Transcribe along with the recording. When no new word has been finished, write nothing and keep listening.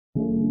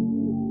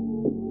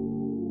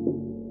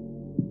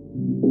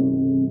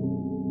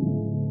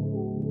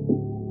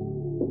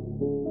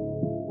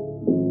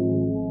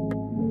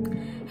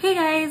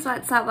guys,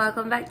 what's up?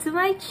 Welcome back to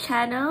my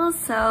channel.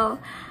 So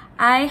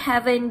I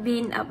haven't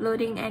been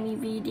uploading any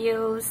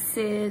videos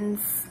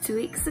since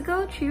 3 weeks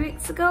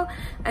ago.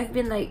 I've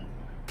been like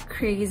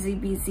crazy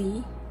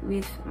busy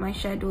with my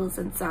schedules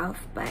and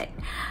stuff, but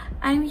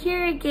I'm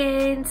here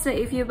again. So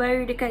if you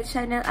baru dekat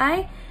channel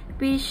I,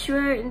 be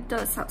sure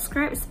untuk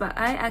subscribe sebab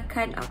I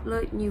akan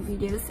upload new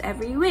videos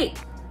every week.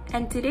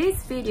 And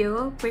today's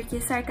video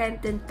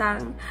berkisarkan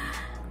tentang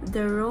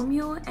the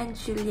Romeo and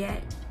Juliet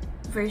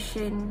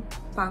version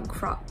punk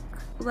rock.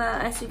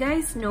 Well, as you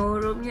guys know,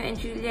 Romeo and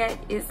Juliet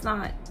is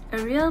not a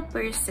real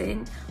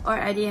person, or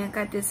ada yang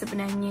kata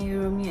sebenarnya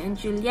Romeo and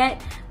Juliet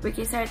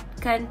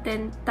berkisarkan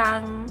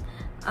tentang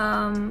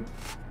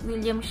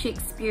William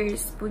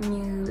Shakespeare's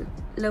punya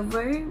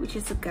lover, which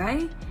is a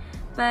guy.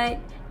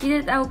 But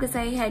kita tahu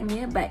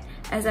kesahihannya. But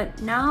as of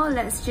now,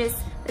 let's just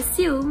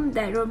assume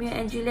that Romeo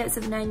and Juliet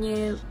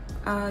sebenarnya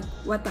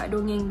watak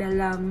dongeng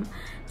dalam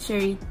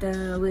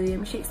cerita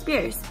William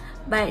Shakespeare.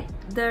 But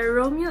the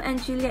Romeo and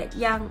Juliet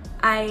yang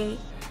I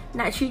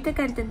nak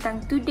ceritakan tentang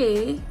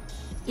today,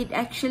 it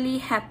actually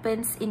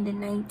happens in the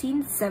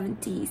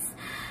 1970s.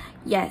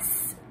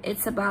 Yes,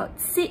 it's about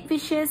Sid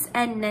Vicious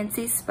and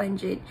Nancy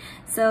Spungen.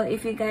 So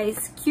if you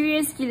guys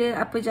curious gila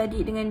apa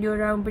jadi dengan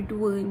diorang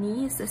berdua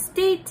ni, so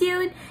stay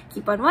tuned,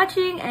 keep on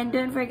watching, and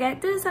don't forget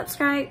to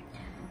subscribe.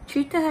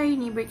 Cerita hari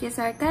ni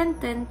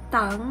berkisarkan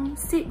tentang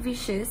Sid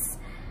Vicious,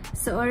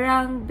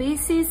 seorang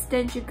bassist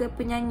dan juga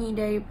penyanyi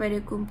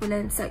daripada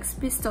kumpulan Sex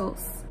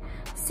Pistols.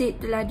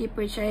 Sid telah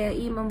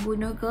dipercayai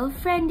membunuh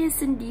girlfriend dia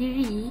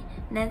sendiri,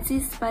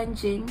 Nancy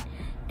Spungen,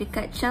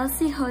 dekat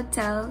Chelsea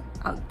Hotel,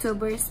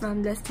 Oktober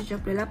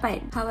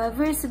 1978.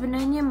 However,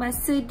 sebenarnya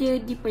masa dia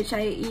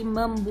dipercayai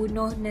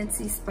membunuh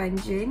Nancy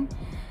Spungen,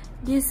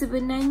 dia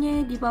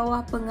sebenarnya di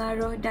bawah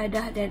pengaruh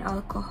dadah dan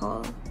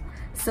alkohol.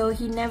 So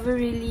he never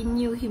really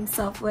knew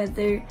himself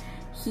whether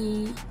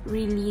he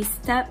really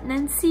stabbed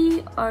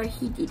Nancy or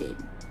he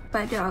didn't.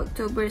 Pada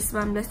Oktober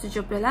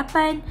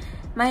 1978,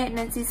 mayat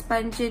Nancy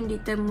Spungen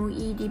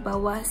ditemui di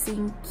bawah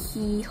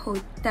sinki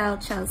Hotel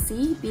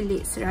Chelsea,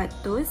 bilik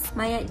 100.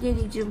 Mayat dia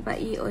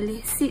dijumpai oleh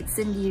Sid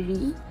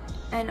sendiri.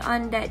 And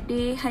on that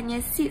day,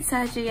 hanya Sid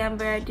sahaja yang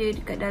berada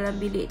dekat dalam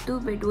bilik tu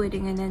berdua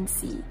dengan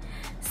Nancy.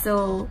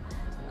 So,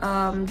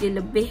 dia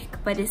lebih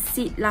kepada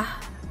Sid lah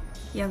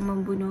yang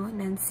membunuh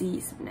Nancy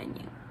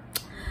sebenarnya.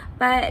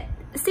 But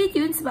stay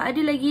tuned sebab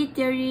ada lagi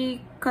teori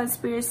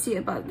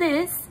conspiracy about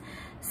this.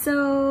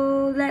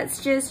 So let's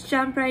just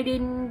jump right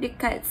in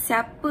dekat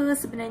siapa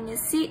sebenarnya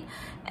Sid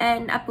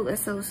and apa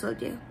asal-usul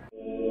dia.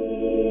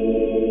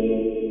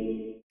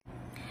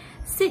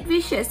 Sid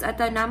Vicious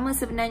atau nama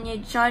sebenarnya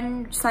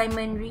John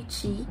Simon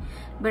Ritchie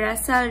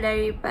berasal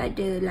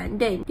daripada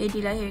London. Dia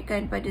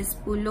dilahirkan pada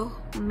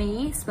 10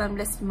 Mei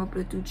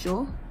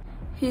 1957.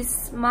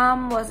 His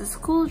mom was a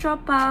school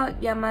dropout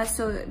yang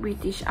masuk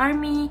British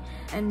Army,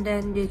 and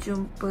then dia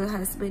jumpa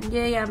husband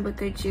dia yang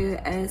bekerja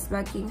as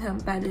Buckingham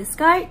Palace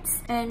Guards,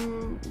 and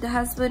the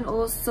husband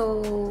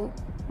also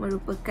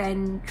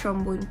merupakan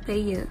trombone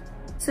player.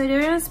 So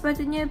diorang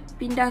sepatutnya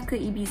pindah ke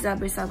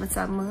Ibiza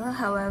bersama-sama.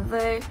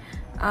 However,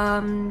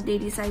 they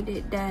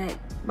decided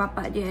that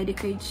bapak dia ada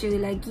kerja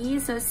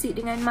lagi, so Sid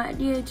dengan mak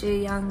dia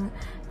je yang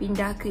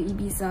pindah ke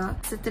Ibiza.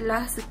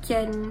 Setelah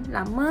sekian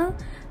lama,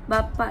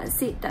 bapak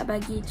Sid tak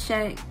bagi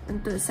cek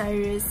untuk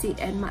sara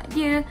Sid and mak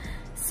dia.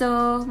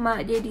 So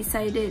mak dia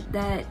decided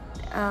that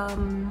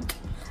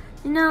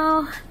you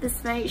know,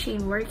 this marriage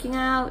ain't working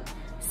out,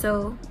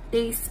 so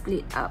they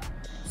split up.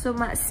 So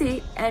mak Sid,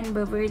 Anne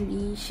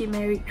Beverly, she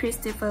married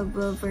Christopher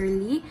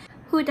Beverly,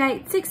 who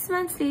died 6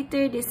 months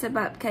later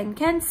disebabkan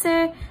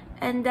cancer.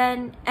 And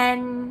then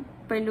Anne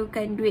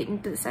perlukan duit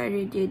untuk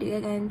sara dia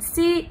dengan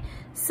Sid,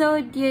 so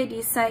dia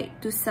decide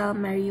to sell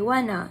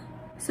marijuana.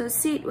 So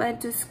Sid went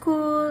to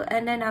school,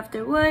 and then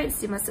afterwards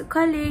dia masuk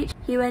college.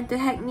 He went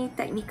to Hackney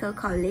Technical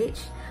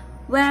College,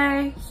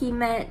 where he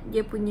met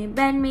dia punya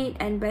bandmate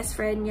and best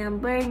friend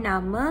yang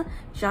bernama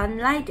John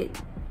Lydon.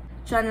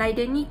 John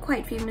Lydon ni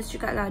quite famous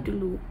jugalah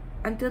dulu.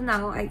 Until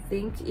now, I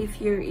think,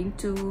 if you're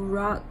into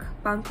rock,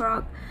 punk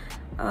rock,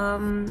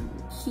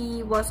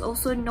 he was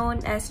also known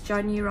as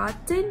Johnny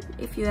Rotten,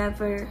 if you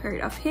ever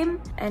heard of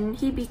him, and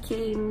he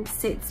became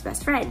Sid's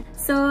best friend.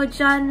 So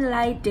John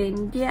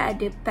Lydon, dia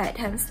ada pet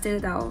hamster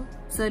tau.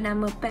 So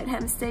nama pet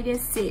hamster dia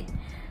Sid.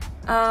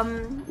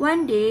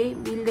 One day,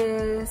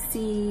 bila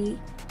si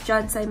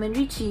John Simon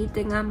Ritchie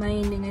tengah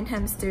main dengan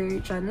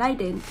hamster John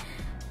Lydon,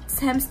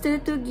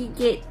 hamster tu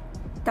gigit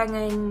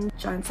tangan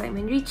John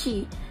Simon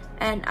Ritchie.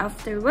 And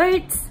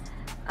afterwards,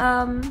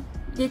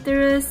 dia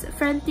terus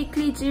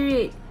frantically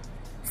jerit,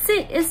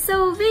 "Sid is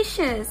so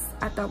vicious!"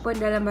 Ataupun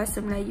dalam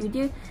bahasa Melayu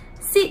dia,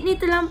 "Sid ni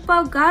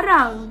terlampau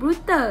garang,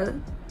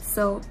 brutal."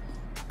 So,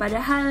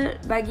 padahal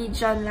bagi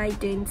John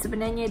Lydon,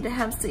 sebenarnya the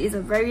hamster is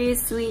a very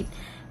sweet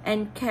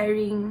and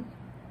caring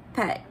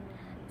pet.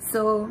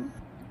 So,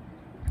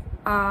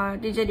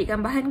 dia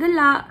jadikan bahan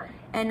gelak,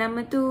 and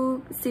nama tu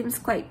seems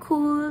quite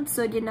cool.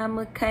 So, dia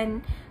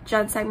namakan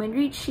John Simon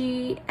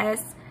Ritchie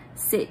as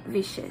Sid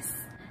Vicious.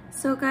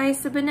 So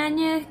guys,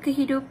 sebenarnya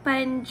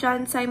kehidupan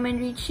John Simon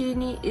Ritchie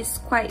ni is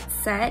quite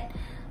sad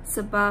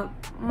sebab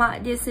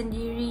mak dia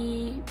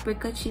sendiri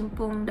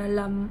berkecimpung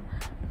dalam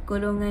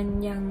golongan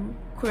yang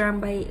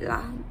kurang baik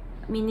lah.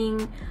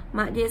 Meaning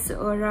mak dia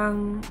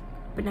seorang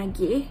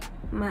penagih,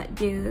 mak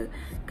dia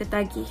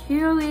ketagih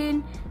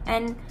heroin,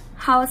 and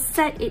how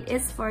sad it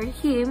is for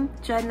him.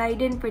 John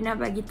Lydon pernah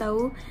bagi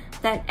tahu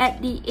that at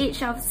the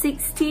age of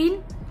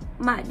 16,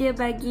 mak dia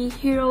bagi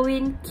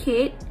heroin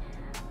kit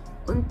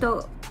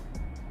untuk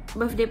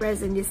birthday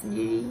present dia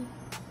sendiri.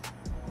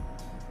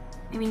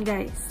 I mean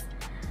guys,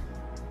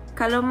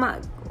 kalau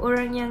mak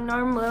orang yang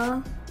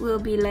normal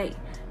will be like,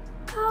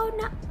 kau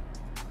nak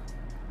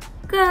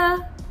ke?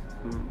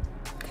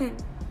 Kan?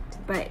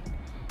 But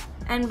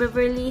and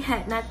Beverly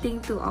had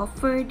nothing to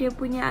offer dia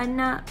punya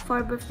anak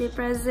for birthday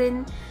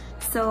present,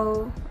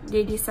 so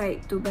they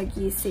decide to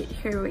bagi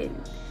Sid heroin.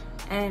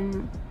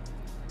 And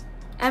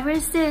ever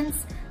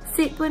since,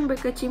 Sid pun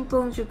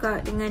berkecimpung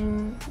juga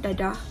dengan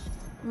dadah,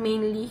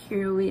 mainly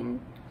heroin.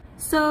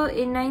 So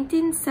in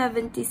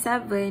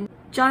 1977,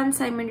 John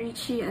Simon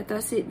Ritchie atau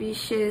Sid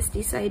Vicious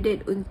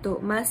decided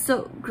untuk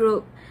masuk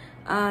group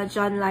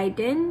John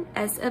Lydon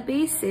as a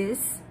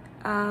bassist,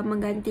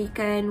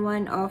 menggantikan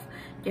one of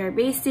their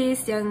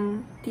bassist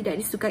yang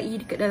tidak disukai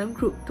dekat dalam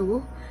group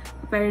tu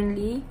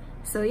apparently.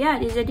 So yeah,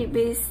 dia jadi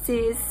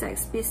bassist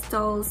Sex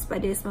Pistols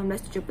pada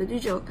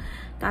 1977.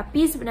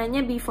 Tapi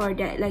sebenarnya before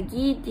that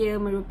lagi, dia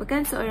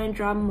merupakan seorang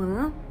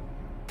drummer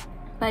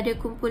pada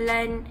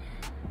kumpulan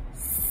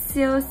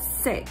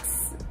Sax.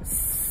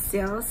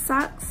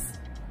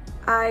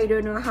 I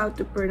don't know how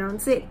to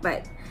pronounce it,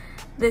 but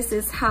this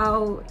is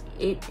how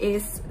it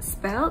is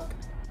spelled.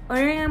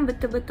 Orang yang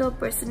betul-betul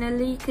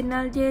personally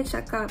kenal dia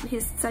cakap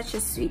he's such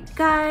a sweet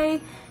guy.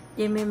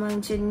 Dia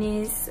memang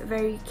jenis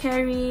very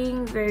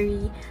caring,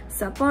 very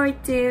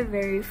supportive,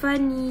 very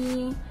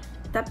funny.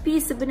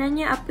 Tapi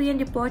sebenarnya apa yang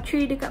dia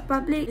portray dekat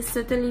public is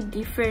totally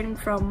different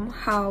from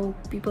how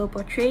people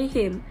portray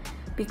him.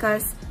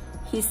 Because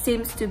he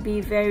seems to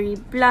be very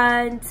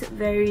blunt,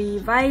 very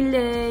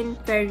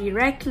violent, very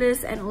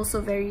reckless, and also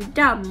very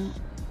dumb.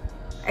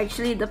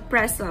 Actually, the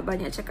press lah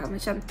banyak cakap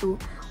macam tu.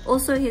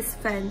 Also his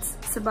fans,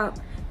 sebab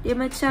dia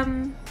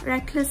macam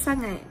reckless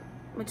sangat,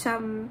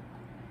 macam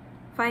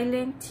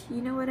violent, you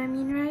know what I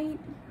mean, right?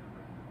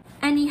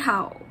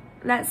 Anyhow,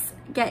 let's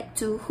get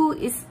to who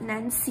is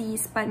Nancy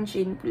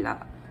Spungen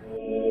pula.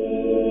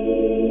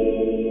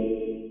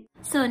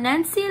 So,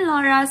 Nancy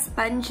Laura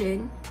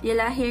Spungen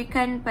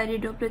dilahirkan pada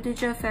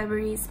 27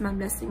 Februari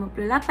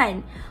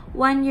 1958,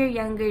 1 year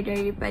younger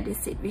daripada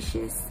Sid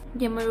Vicious.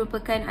 Dia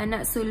merupakan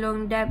anak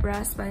sulung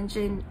Deborah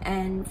Spungen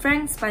and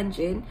Frank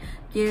Spungen.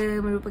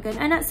 Dia merupakan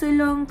anak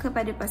sulung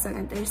kepada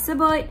pasangan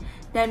tersebut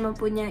dan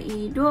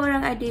mempunyai 2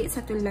 orang adik,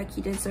 1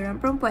 lelaki dan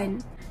 1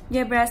 perempuan.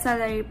 Dia berasal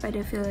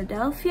daripada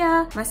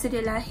Philadelphia. Masa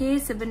dia lahir,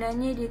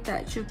 sebenarnya dia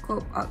tak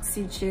cukup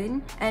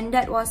oksigen, and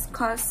that was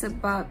caused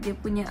sebab dia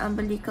punya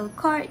umbilical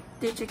cord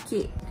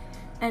tercekik.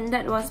 And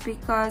that was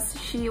because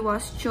she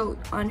was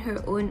choked on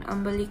her own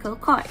umbilical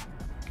cord.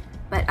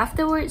 But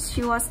afterwards,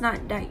 she was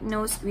not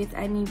diagnosed with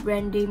any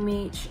brain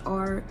damage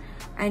or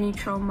any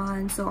trauma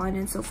and so on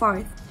and so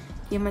forth.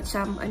 Dia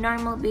macam a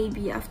normal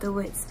baby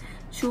afterwards.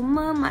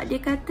 Cuma mak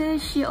dia kata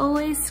she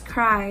always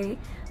cry.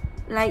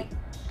 Like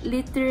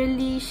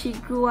literally she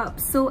grew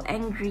up so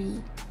angry.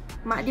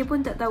 Mak dia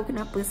pun tak tahu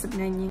kenapa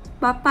sebenarnya.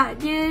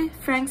 Bapak dia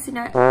Frank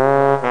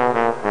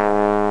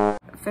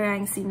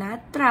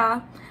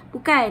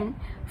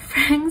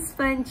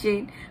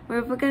Spungen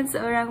merupakan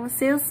seorang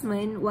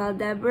salesman, while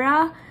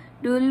Deborah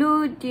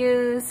dulu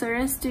dia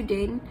seorang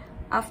student.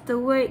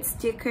 Afterwards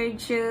dia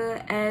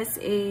kerja as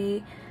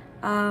a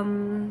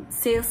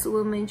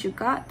saleswoman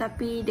juga,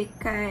 tapi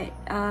dekat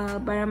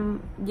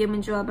dia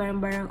menjual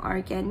barang-barang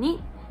organik.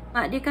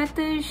 Mak dia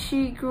kata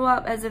she grew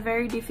up as a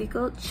very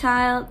difficult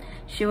child.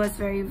 She was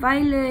very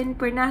violent.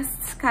 Pernah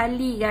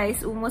sekali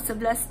guys, umur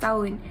 11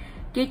 tahun,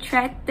 dia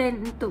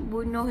threaten untuk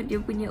bunuh dia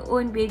punya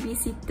own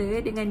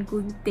babysitter dengan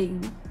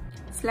gunting.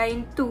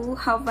 Selain tu,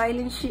 how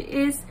violent she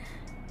is,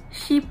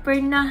 she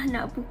pernah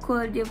nak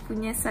pukul dia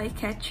punya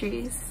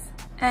psychiatrist.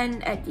 And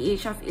at the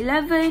age of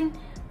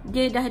 11,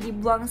 dia dah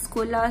dibuang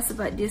sekolah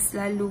sebab dia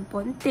selalu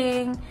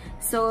ponteng.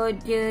 So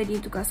dia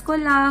ditukar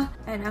sekolah,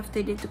 and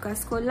after dia tukar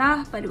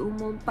sekolah pada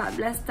umur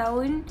 14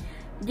 tahun,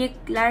 dia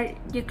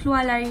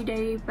keluar lari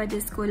daripada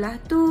sekolah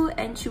tu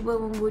and cuba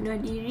membunuh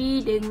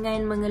diri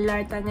dengan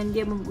mengelar tangan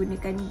dia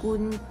menggunakan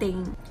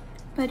gunting.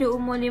 Pada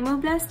umur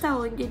 15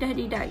 tahun, dia dah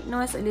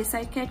didiagnose oleh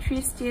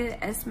psychiatrist dia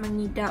as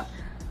mengidap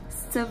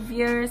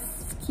severe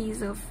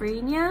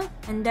schizophrenia,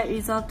 and that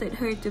resulted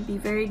her to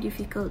be very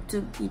difficult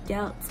to be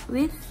dealt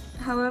with.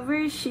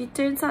 However, she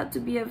turns out to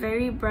be a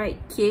very bright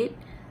kid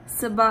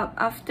sebab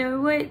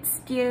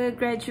afterwards dia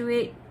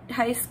graduate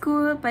high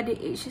school pada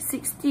age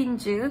 16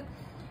 je,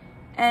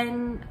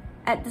 and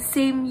at the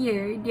same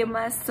year dia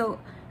masuk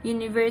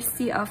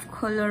University of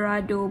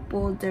Colorado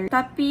Boulder.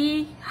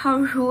 Tapi how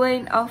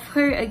ruined of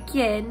her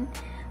again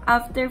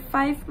After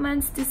 5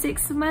 months to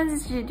 6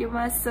 months dia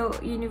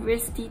masuk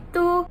university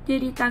tu. Dia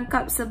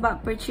ditangkap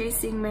sebab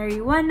purchasing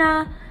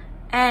marijuana,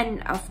 and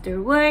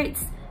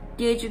afterwards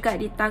dia juga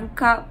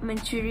ditangkap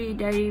mencuri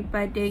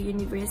daripada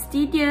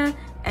universiti dia,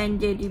 and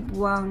dia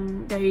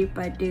dibuang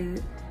daripada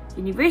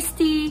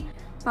universiti.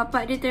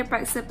 Bapa dia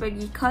terpaksa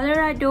pergi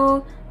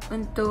Colorado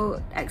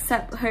untuk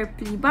accept her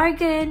plea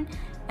bargain,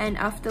 and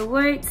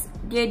afterwards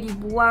dia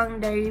dibuang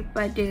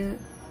daripada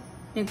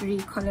negeri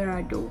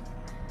Colorado.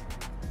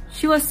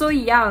 She was so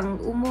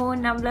young, umur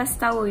 16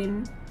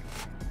 tahun.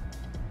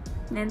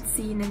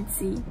 Nancy.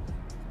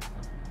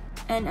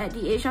 And at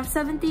the age of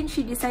 17,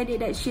 she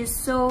decided that she's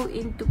so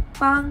into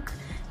punk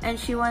and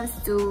she wants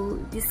to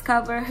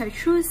discover her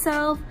true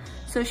self.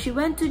 So she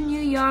went to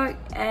New York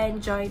and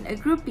joined a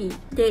groupie.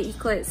 They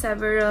ikut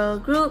several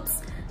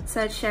groups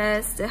such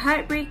as the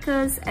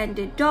Heartbreakers and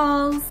the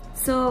Dolls.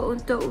 So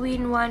untuk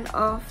win one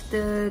of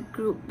the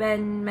group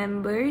band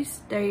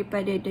members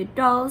daripada the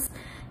Dolls,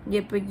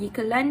 dia pergi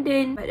ke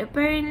London, but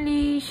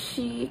apparently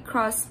she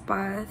crossed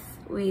paths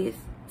with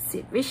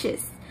Sid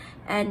Vicious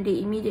and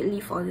they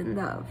immediately fall in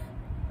love.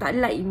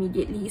 Taklah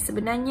immediately,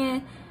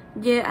 sebenarnya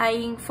dia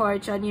eyeing for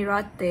Johnny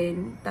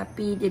Rotten,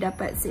 tapi dia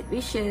dapat Sid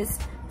Vicious,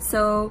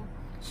 so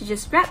she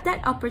just grabbed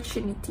that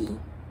opportunity.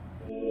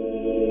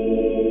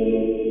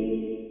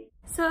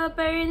 So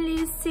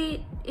apparently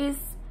Sid is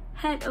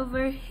head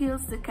over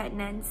heels dekat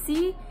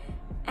Nancy,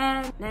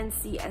 and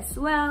Nancy as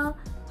well.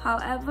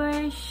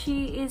 However,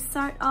 she is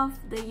sort of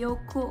the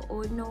Yoko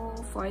Ono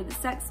for the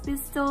Sex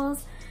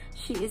Pistols.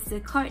 She is the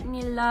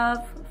Courtney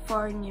Love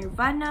for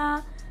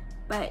Nirvana,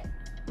 but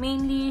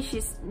mainly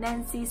she's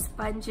Nancy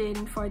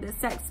Spungen for the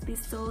Sex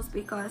Pistols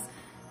because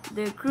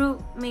the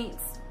group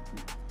mates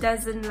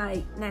doesn't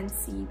like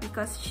Nancy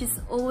because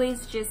she's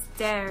always just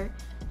there.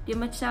 Dia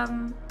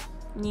macam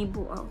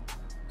nibu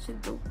macam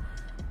tu.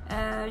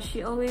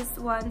 She always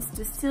wants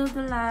to steal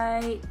the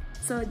light.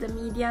 So the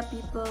media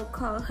people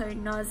call her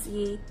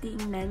nauseating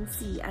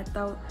Nancy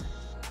atau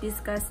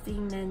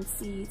disgusting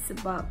Nancy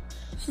sebab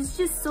she's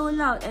just so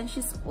loud and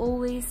she's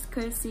always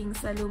cursing,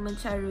 selalu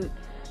mencarut,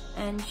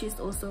 and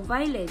she's also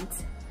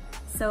violent.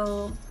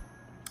 So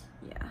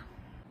yeah.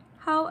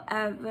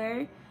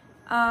 However,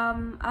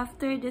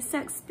 after the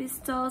Sex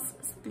Pistols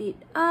split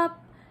up,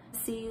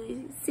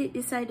 Sid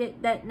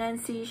decided that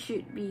Nancy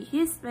should be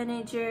his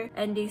manager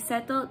and they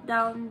settled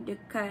down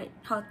dekat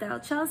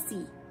Hotel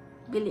Chelsea,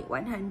 bilik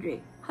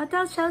 100.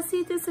 Hotel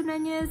Chelsea tu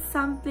sebenarnya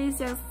some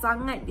place yang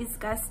sangat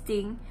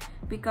disgusting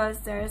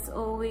because there's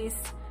always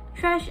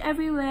trash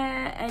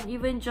everywhere, and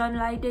even John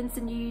Lydon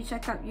sendiri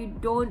cakap you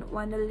don't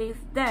want to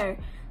live there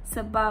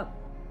sebab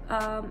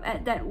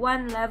at that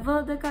one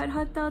level dekat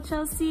Hotel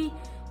Chelsea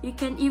you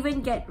can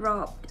even get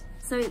robbed.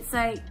 So it's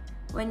like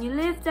when you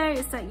live there,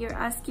 it's like you're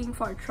asking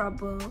for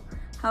trouble.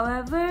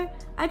 However,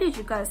 ada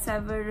juga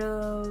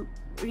several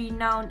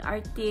renowned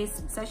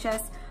artists such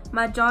as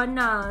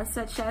Madonna,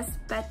 such as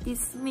Patti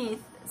Smith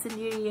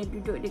sendiri yang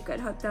duduk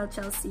dekat Hotel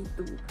Chelsea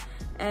tu.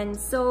 And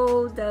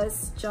so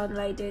does John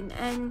Lydon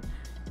and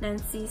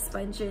Nancy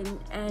Spungen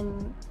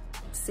and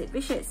Sid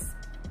Vicious.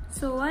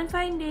 So one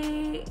fine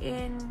day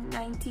in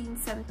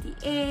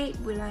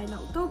 1978, bulan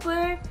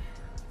Oktober,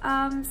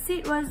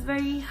 Sid was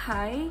very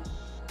high,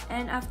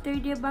 and after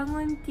dia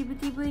bangun,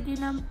 tiba-tiba dia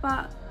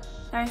nampak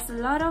there's a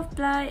lot of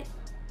blood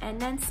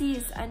and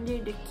Nancy is under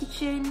the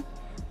kitchen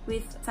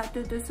with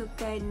satu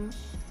tusukan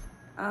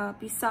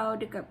pisau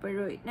dekat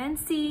perut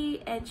Nancy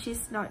and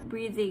she's not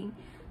breathing.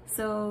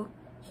 So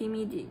he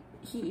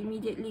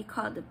immediately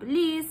called the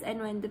police,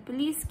 and when the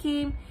police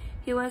came,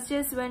 he was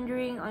just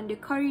wandering on the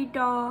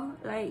corridor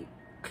like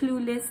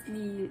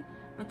cluelessly,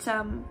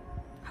 macam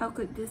how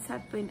could this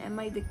happen? Am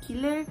I the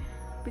killer?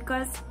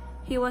 Because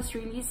he was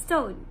really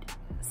stoned,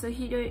 so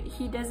he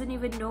doesn't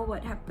even know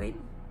what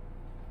happened.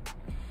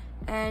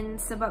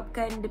 And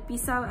sebabkan the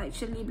pisau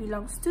actually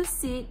belongs to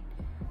Sid,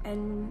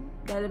 and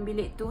dalam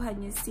bilik tu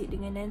hanya Sid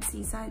dengan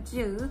Nancy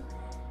sahaja,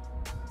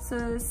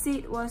 so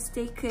Sid was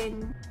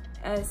taken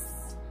as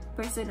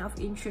person of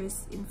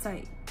interest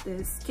inside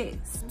this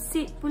case.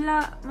 Sid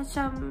pula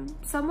macam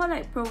somewhat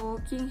like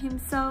provoking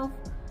himself,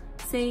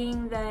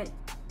 saying that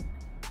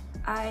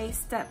I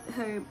stabbed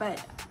her but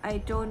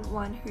I don't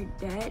want her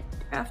dead.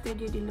 After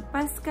dia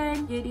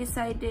dilepaskan, dia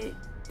decided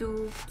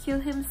to kill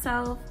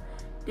himself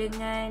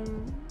dengan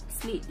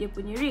slit dia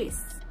punya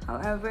wrist.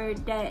 However,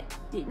 that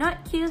did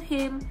not kill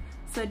him,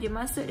 so dia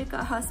masuk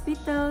dekat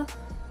hospital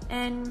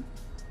and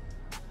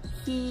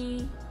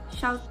he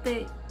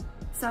shouted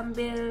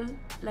sambil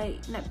like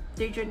nak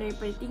terjun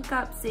daripada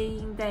tingkap,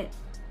 saying that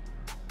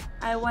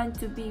I want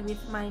to be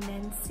with my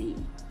Nancy.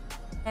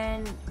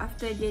 And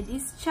after dia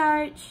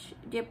discharge,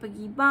 dia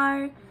pergi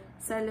bar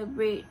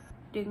celebrate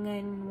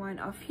dengan one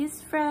of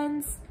his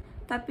friends,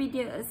 tapi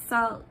dia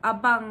assault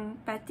abang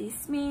Patti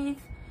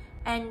Smith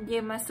and dia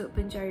masuk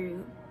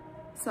penjara.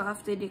 So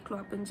after dia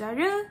keluar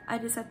penjara,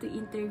 ada satu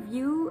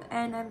interview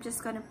and I'm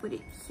just gonna put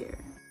it here.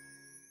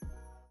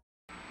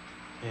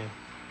 Yeah.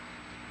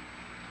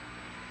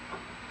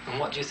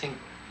 And what do you think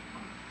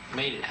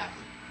made it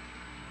happen?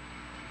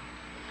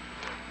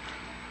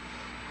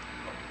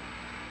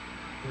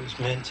 It was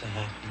meant to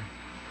happen.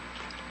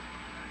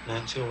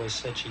 Nancy always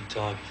said she'd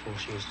die before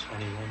she was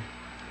 21.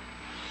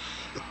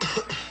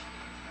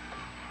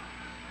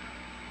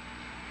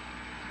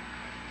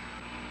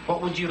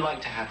 What would you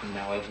like to happen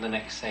now over the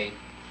next, say,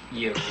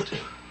 year or two?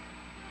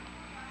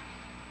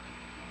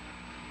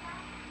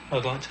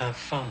 I'd like to have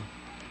fun.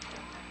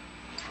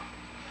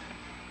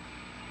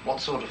 What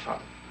sort of fun?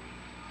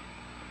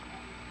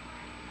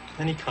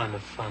 Any kind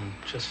of fun,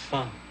 just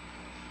fun.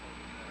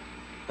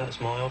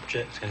 That's my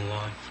object in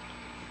life.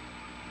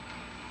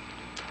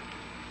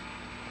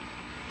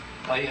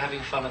 Are you having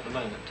fun at the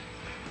moment?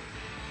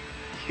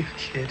 You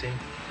kidding?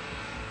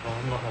 Oh,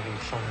 I'm not having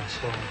fun at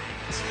all.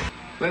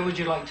 Where would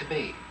you like to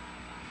be?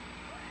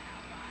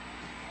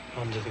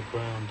 Under the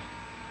ground.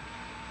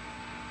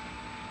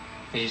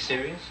 Are you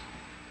serious?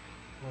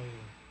 Oh,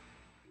 yeah.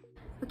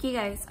 Okay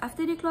guys,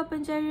 after dia keluar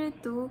penjara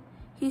tu,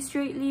 he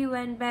straightly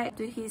went back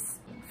to his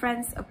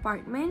friend's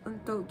apartment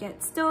untuk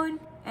get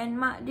stoned, and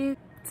mak dia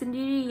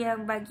sendiri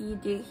yang bagi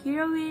dia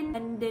heroin,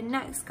 and the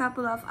next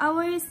couple of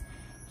hours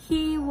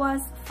he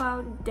was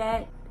found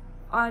dead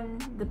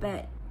on the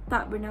bed.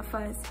 Tak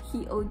bernafas,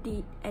 he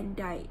OD'd and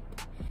died.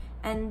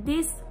 And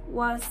this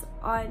was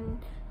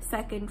on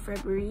 2nd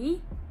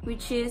February,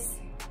 which is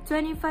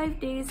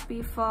 25 days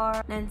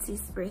before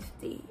Nancy's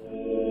birthday.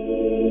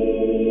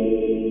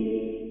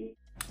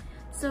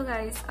 So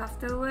guys,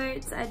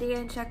 afterwards ada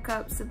yang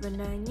cakap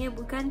sebenarnya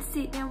bukan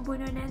Sid yang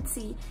bunuh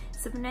Nancy.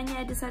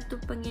 Sebenarnya ada satu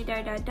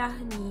pengedar dadah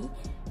ni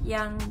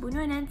yang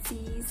bunuh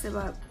Nancy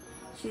sebab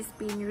she's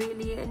been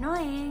really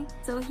annoying.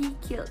 So he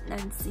killed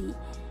Nancy.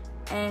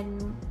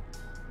 And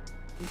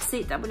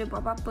Sid tak boleh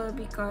buat apa-apa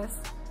because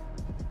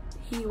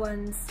he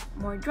wants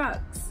more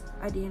drugs.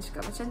 Ada yang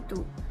cakap macam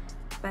tu.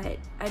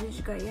 But ada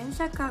juga yang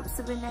cakap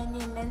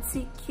sebenarnya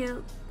Nancy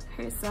killed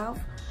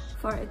herself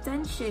for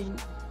attention.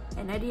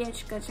 And ada yang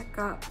juga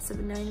cakap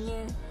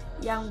sebenarnya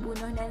yang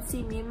bunuh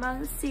Nancy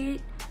memang Sid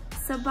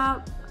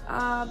sebab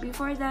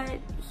before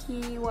that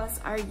he was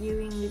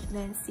arguing with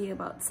Nancy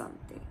about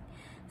something.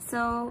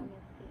 So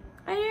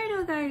I don't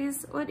know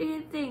guys, what do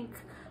you think?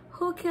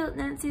 Who killed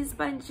Nancy's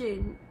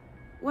Spungen?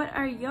 What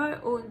are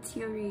your own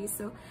theories?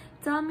 So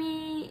tell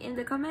me in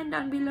the comment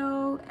down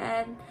below.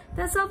 And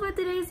that's all for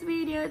today's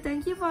video.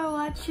 Thank you for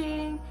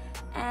watching,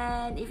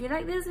 and if you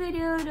like this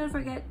video, don't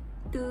forget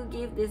to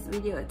give this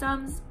video a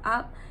thumbs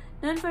up.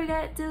 Don't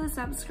forget to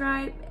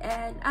subscribe,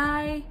 and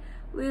I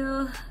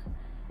will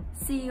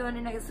see you on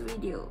the next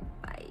video.